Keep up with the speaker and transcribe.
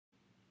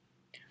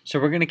So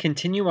we're going to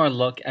continue our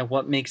look at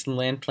what makes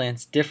land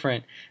plants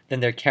different than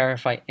their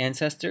charophyte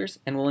ancestors,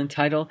 and we'll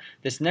entitle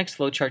this next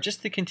flowchart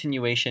just the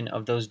continuation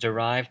of those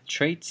derived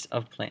traits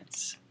of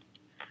plants.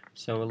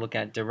 So we'll look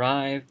at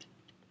derived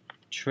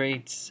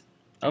traits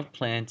of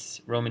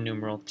plants, Roman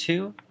numeral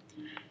 2.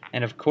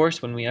 And of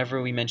course,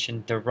 whenever we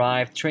mention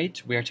derived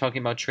traits, we are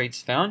talking about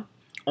traits found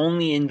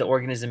only in the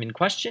organism in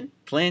question,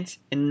 plants,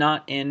 and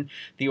not in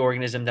the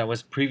organism that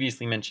was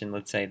previously mentioned,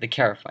 let's say, the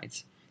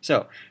charophytes.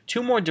 So,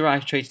 two more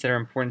derived traits that are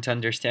important to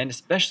understand,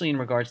 especially in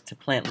regards to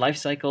plant life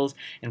cycles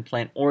and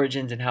plant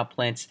origins and how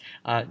plants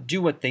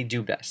do what they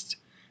do best.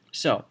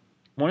 So,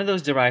 one of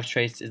those derived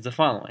traits is the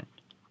following.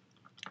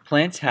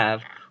 Plants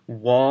have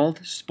walled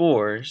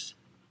spores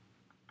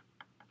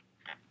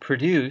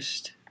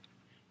produced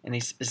in a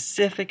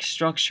specific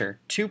structure,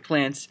 two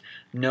plants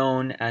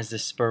known as the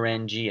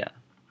Sporangia.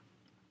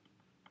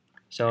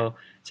 So,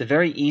 it's a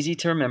very easy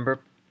to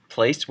remember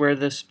place where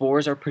the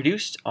spores are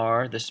produced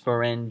are the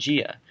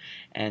Sporangia,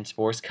 and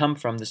spores come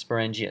from the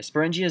Sporangia.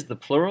 Sporangia is the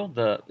plural,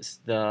 the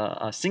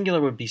singular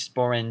would be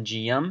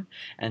Sporangium,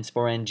 and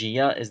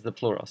Sporangia is the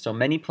plural. So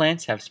many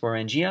plants have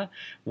Sporangia,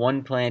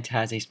 one plant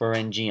has a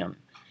Sporangium.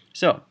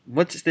 So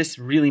what does this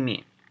really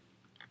mean?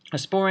 A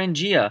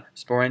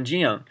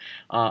Sporangium,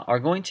 are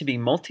going to be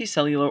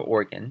multicellular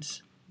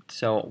organs,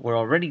 so we're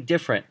already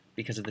different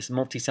because of this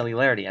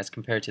multicellularity as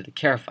compared to the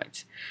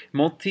charophytes.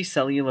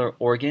 Multicellular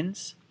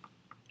organs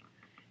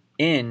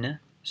in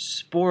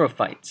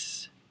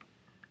sporophytes.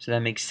 So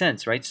that makes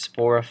sense, right?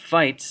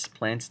 Sporophytes,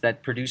 plants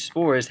that produce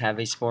spores, have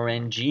a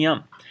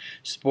sporangium.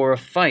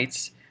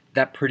 Sporophytes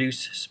that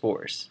produce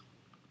spores.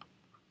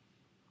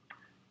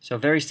 So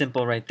very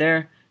simple right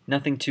there,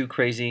 nothing too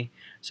crazy.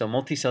 So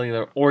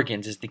multicellular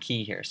organs is the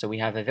key here. So we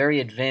have a very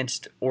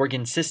advanced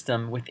organ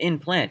system within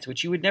plants,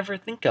 which you would never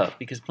think of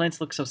because plants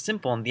look so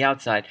simple on the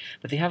outside,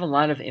 but they have a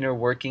lot of inner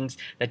workings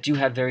that do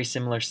have very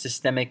similar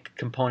systemic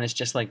components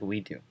just like we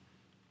do.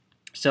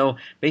 So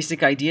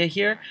basic idea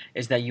here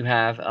is that you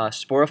have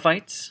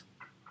sporophytes,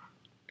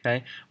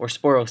 okay, or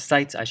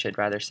sporocytes I should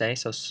rather say.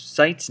 So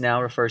cytes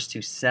now refers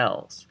to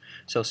cells.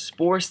 So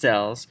spore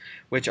cells,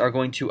 which are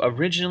going to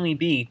originally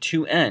be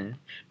 2N,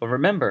 but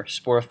remember,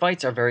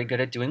 sporophytes are very good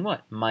at doing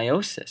what?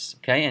 Meiosis,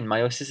 okay, and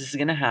meiosis is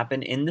going to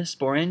happen in the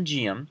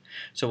sporangium.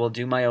 So we'll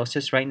do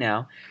meiosis right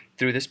now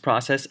through this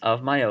process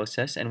of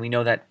meiosis, and we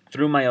know that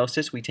through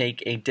meiosis we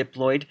take a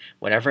diploid,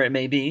 whatever it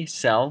may be,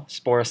 cell,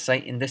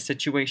 sporocyte in this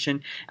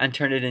situation, and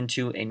turn it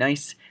into a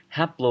nice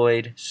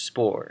haploid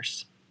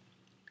spores.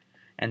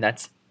 And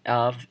that's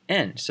of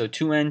N. So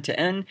 2N to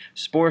N,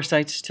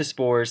 sporocytes to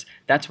spores,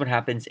 that's what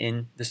happens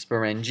in the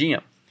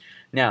sporangium.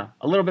 Now,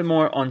 a little bit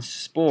more on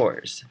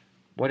spores.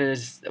 What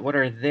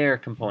are their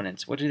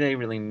components? What do they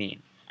really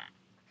mean?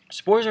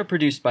 Spores are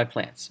produced by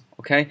plants,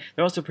 okay?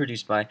 They're also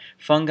produced by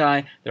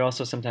fungi. They're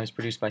also sometimes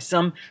produced by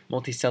some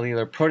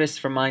multicellular protists,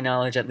 from my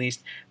knowledge at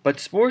least. But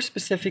spores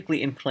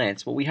specifically in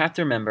plants, what we have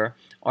to remember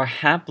are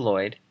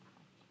haploid,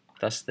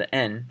 thus the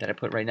N that I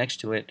put right next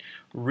to it,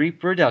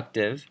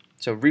 reproductive,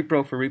 so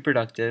repro for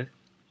reproductive,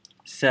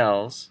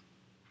 cells,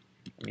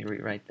 let me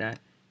rewrite that,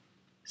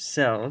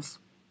 cells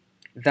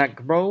that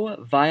grow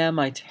via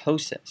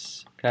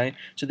mitosis, okay?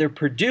 So they're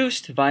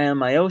produced via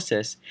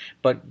meiosis,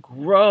 but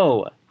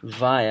grow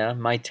via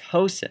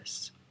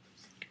mitosis.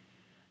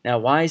 Now,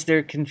 why is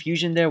there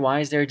confusion there?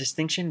 Why is there a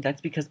distinction?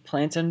 That's because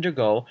plants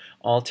undergo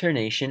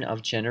alternation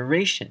of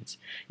generations.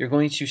 You're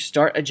going to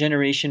start a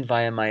generation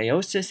via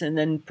meiosis and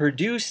then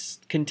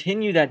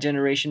continue that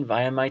generation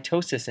via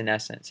mitosis in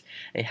essence.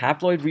 A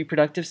haploid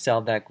reproductive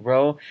cell that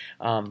grow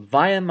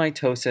via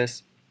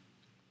mitosis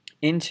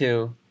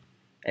into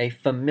a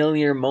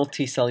familiar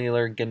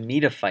multicellular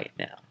gametophyte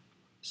now.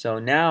 So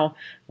now,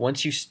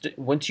 once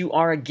you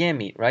are a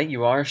gamete, right,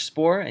 you are a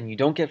spore and you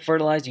don't get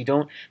fertilized, you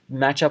don't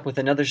match up with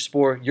another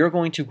spore, you're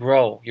going to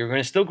grow. You're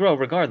going to still grow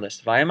regardless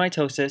via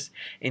mitosis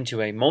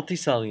into a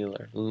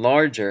multicellular,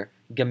 larger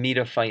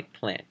gametophyte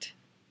plant.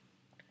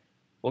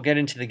 We'll get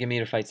into the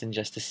gametophytes in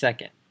just a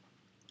second.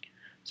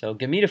 So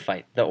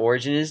gametophyte, the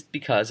origin is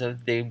because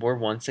they were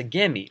once a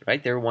gamete,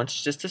 right? They were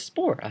once just a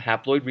spore, a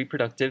haploid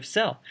reproductive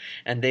cell,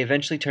 and they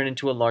eventually turn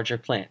into a larger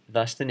plant,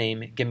 thus the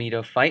name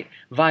gametophyte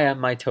via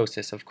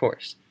mitosis, of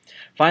course.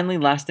 Finally,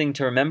 last thing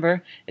to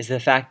remember is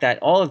the fact that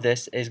all of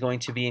this is going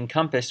to be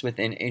encompassed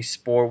within a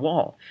spore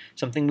wall,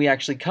 something we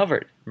actually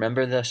covered.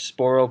 Remember the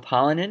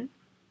sporopollenin?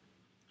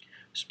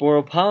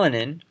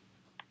 Sporopollenin,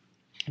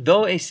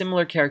 though a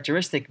similar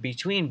characteristic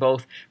between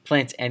both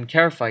plants and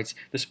charophytes,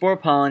 the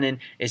sporopollenin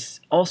is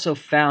also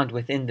found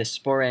within the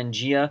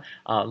sporangia,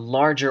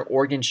 larger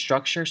organ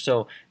structure.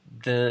 So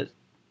the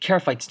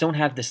charophytes don't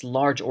have this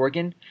large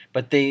organ,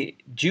 but they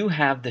do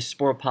have the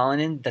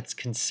sporopollenin that's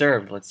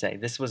conserved, let's say.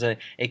 This was a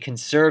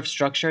conserved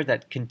structure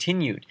that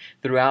continued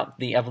throughout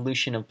the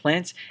evolution of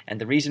plants,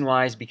 and the reason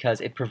why is because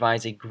it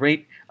provides a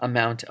great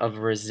amount of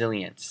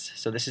resilience.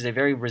 So this is a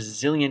very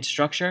resilient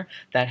structure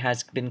that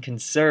has been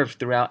conserved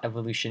throughout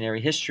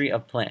evolutionary history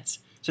of plants.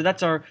 So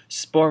that's our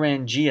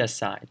sporangia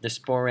side. The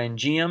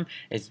sporangium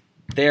is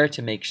there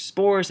to make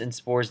spores, and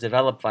spores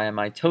develop via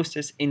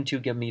mitosis into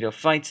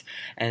gametophytes,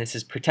 and this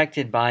is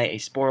protected by a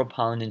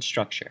sporopollenin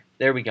structure.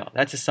 There we go.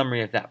 That's a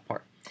summary of that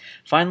part.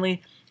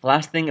 Finally,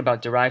 last thing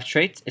about derived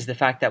traits is the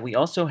fact that we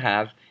also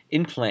have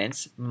in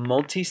plants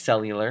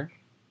multicellular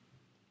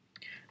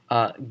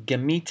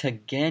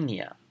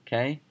gametogenia.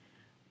 Okay,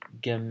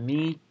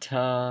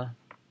 gametogenia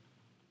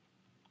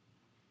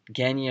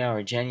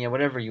or genia,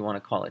 whatever you want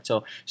to call it.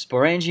 So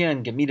sporangia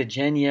and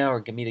gametogenia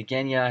or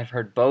gametogenia, I've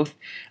heard both.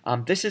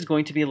 This is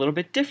going to be a little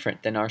bit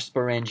different than our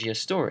sporangia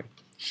story.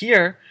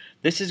 Here,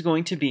 this is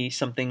going to be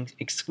something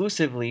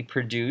exclusively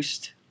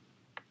produced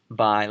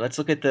by, let's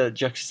look at the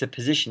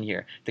juxtaposition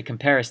here, the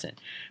comparison.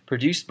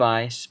 Produced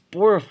by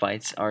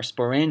sporophytes, our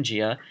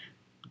sporangia,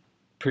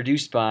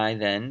 produced by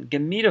then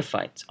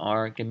gametophytes,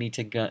 our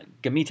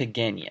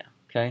gametogenia,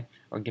 okay,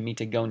 or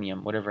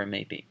gametogonium, whatever it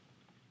may be.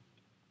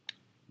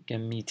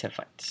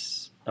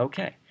 Gametophytes.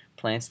 Okay,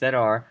 plants that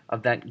are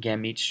of that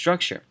gamete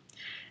structure.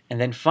 And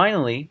then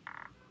finally,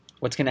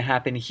 what's going to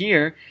happen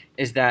here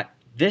is that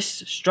this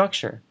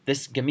structure,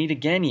 this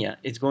gametogenia,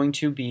 is going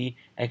to be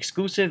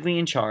exclusively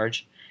in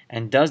charge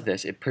and does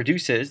this. It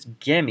produces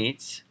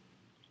gametes,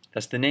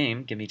 that's the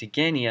name,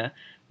 gametogenia,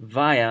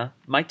 via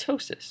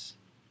mitosis.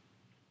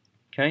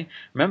 Okay?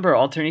 Remember,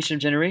 alternation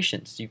of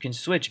generations. You can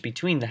switch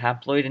between the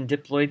haploid and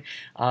diploid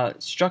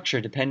structure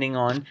depending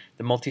on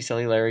the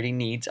multicellularity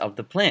needs of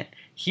the plant.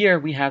 Here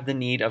we have the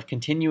need of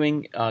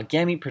continuing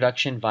gamete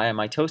production via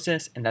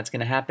mitosis, and that's going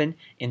to happen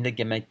in the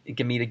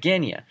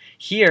gametogenia.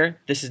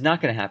 Here, this is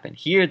not going to happen.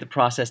 Here, the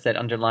process that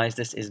underlies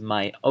this is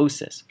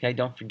meiosis. Okay?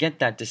 Don't forget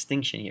that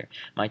distinction here.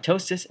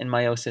 Mitosis and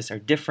meiosis are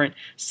different,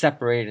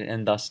 separated,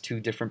 and thus two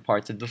different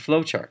parts of the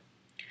flowchart.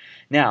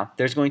 Now,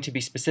 there's going to be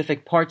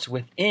specific parts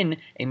within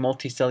a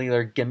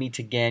multicellular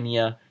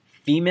gametogenia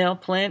female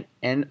plant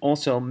and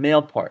also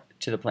male part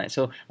to the plant.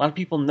 So a lot of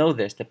people know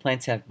this, that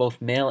plants have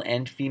both male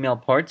and female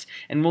parts,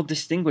 and we'll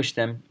distinguish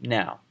them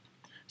now.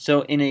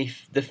 So in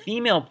the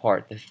female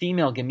part, the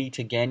female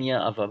gametogenia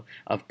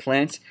of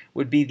plants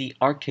would be the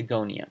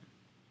archegonium.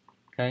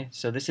 Okay,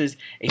 so this is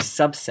a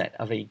subset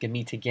of a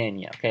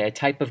gametogenia. Okay, a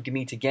type of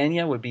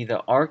gametogenia would be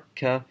the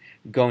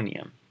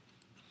archegonium.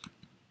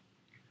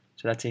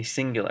 So that's a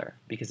singular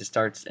because it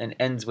starts and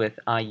ends with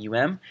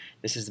IUM.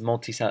 This is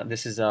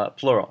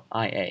plural,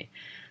 IA.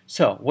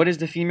 So what is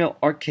the female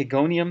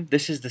archegonium?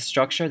 This is the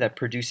structure that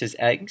produces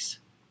eggs.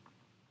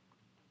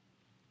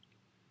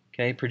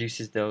 Okay,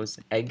 produces those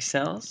egg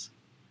cells.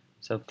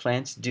 So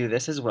plants do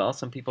this as well.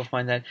 Some people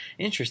find that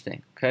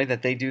interesting, okay,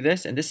 that they do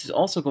this. And this is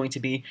also going to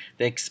be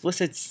the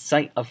explicit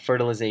site of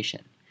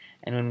fertilization.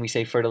 And when we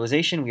say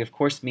fertilization, we of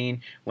course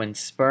mean when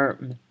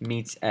sperm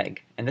meets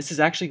egg. And this is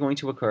actually going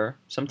to occur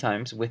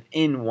sometimes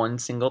within one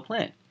single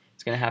plant.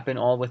 It's going to happen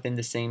all within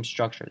the same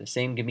structure, the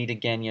same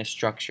gametogenia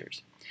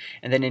structures.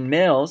 And then in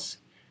males,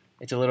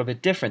 it's a little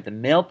bit different. The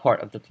male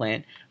part of the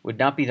plant would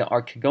not be the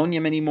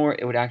archegonium anymore.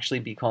 It would actually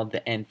be called the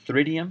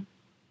antheridium.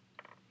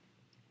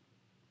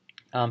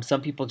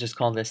 Some people just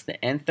call this the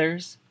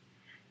anthers.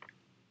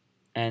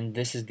 And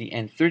this is the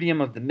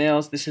antheridium of the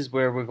males. This is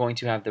where we're going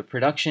to have the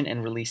production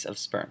and release of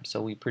sperm.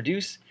 So we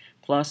produce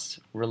plus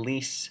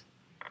release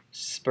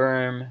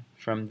sperm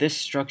from this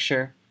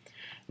structure.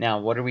 Now,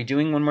 what are we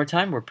doing one more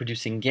time? We're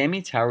producing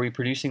gametes. How are we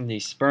producing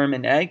the sperm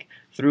and egg?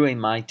 Through a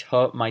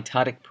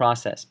mitotic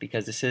process,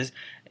 because this is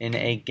in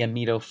a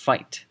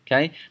gametophyte,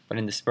 okay? But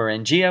in the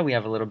sporangia, we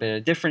have a little bit of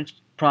a different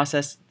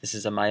process. This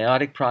is a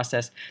meiotic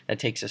process that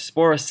takes a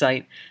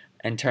sporocyte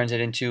and turns it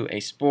into a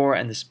spore,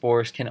 and the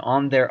spores can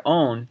on their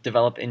own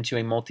develop into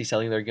a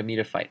multicellular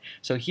gametophyte.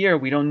 So here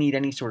we don't need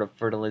any sort of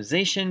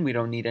fertilization, we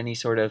don't need any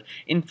sort of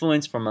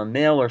influence from a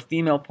male or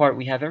female part,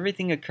 we have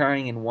everything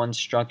occurring in one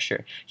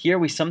structure. Here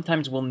we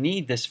sometimes will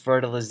need this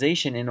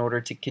fertilization in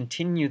order to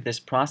continue this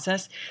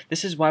process.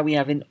 This is why we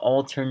have an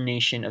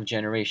alternation of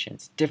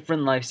generations,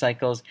 different life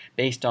cycles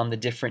based on the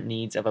different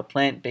needs of a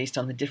plant, based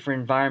on the different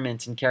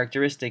environments and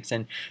characteristics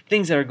and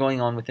things that are going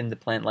on within the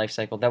plant life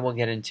cycle that we'll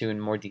get into in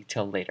more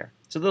detail later.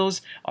 So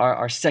those are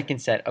our second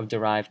set of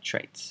derived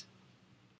traits.